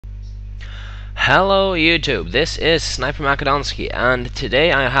Hello YouTube, this is Sniper Makedonsky, and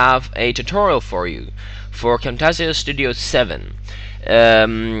today I have a tutorial for you for Camtasia Studio 7.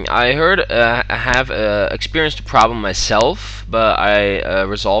 I heard I have experienced a problem myself, but I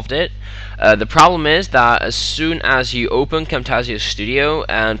resolved it. The problem is that as soon as you open Camtasia Studio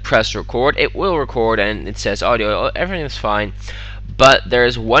and press record, it will record and it says audio, everything's fine. But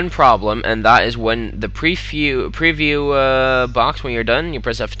there's one problem, and that is when the preview box, when you're done, you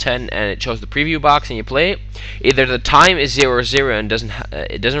press F10 and it shows the preview box and you play it. Either the time is 0 and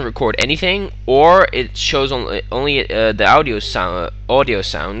it doesn't record anything, or it shows only the audio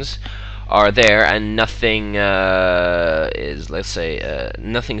sounds are there and nothing is, let's say,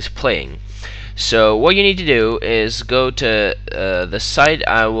 nothing's playing. So what you need to do is go to the site.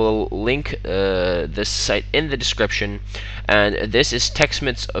 I will link this site in the description, and this is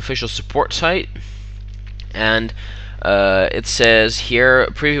TechSmith's official support site, and it says here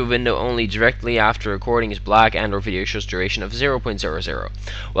preview window only directly after recording is black and or video shows duration of 0.00.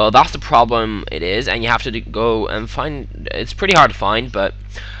 Well, that's the problem it is, and you have to go and find. It's pretty hard to find, but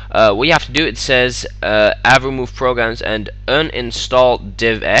what you have to do, it says have removed programs and uninstall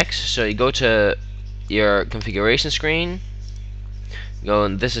DivX. So you go to your configuration screen, go,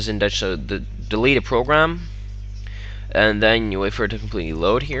 and this is in Dutch, so delete a program, and then you wait for it to completely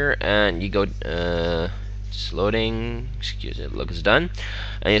load here, and you go it's loading, excuse it, look, it's done,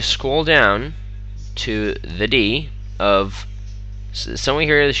 and you scroll down to the D of somewhere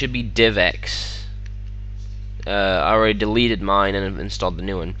here. There should be DivX. I already deleted mine and installed the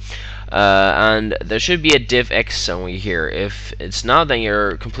new one, and there should be a DivX somewhere here. If it's not, then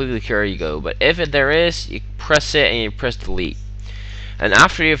you're completely clear, you go, but if there is, you press it and you press delete. And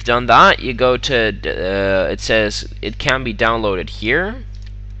after you've done that, you go to it says it can be downloaded here.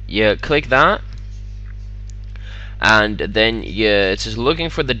 You click that, and then it says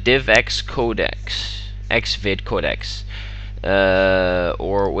looking for the DivX codecs, xvid codecs.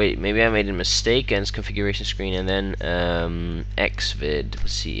 Or wait, maybe I made a mistake, and it's configuration screen, and then xvid.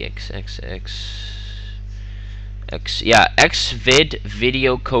 Let's see, yeah, xvid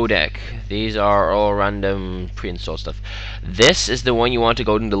video codec. These are all random pre-installed stuff. This is the one you want to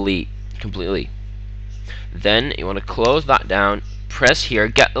go and delete completely. Then you want to close that down. Press here,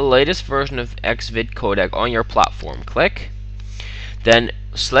 get the latest version of xvid codec on your platform. Click. Then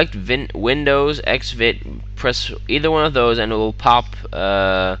select Windows, xvid, press either one of those, and it will pop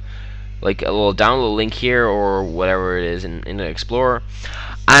like a little download link here or whatever it is in the Explorer,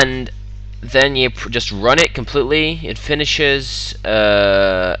 and then you just run it completely. It finishes,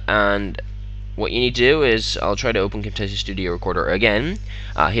 and what you need to do is, I'll try to open Camtasia Studio Recorder again.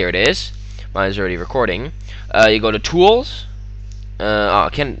 Here it is. Mine is already recording. You go to Tools. You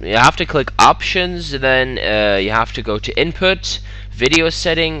have to click Options, then you have to go to Input, Video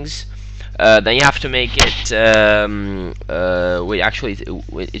Settings, then you have to make it, wait, actually,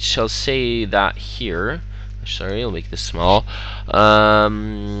 it shall say that here. Sorry, I'll make this small.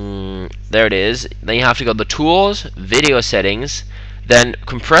 There it is. Then you have to go to Tools, Video Settings, then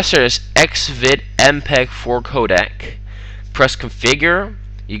Compressors, xvid MPEG-4 codec. Press Configure.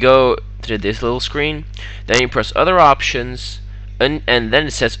 You go to this little screen. Then you press Other Options. And then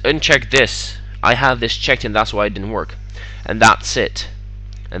it says uncheck this. I have this checked, and that's why it didn't work. And that's it.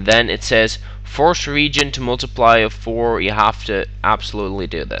 And then it says force region to multiply of 4. You have to absolutely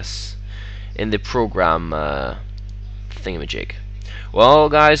do this in the program thingamajig. Well,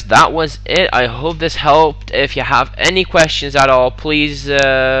 guys, that was it. I hope this helped. If you have any questions at all, please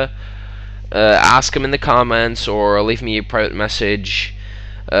ask them in the comments or leave me a private message.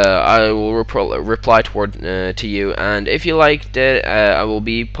 I will reply to you, and if you liked it, I will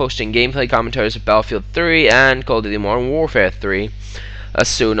be posting gameplay commentaries of Battlefield 3 and Call of Duty Modern Warfare 3 as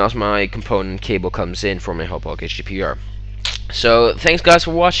soon as my component cable comes in for my Hopalk HDPR. So thanks guys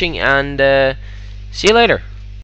for watching, and see you later.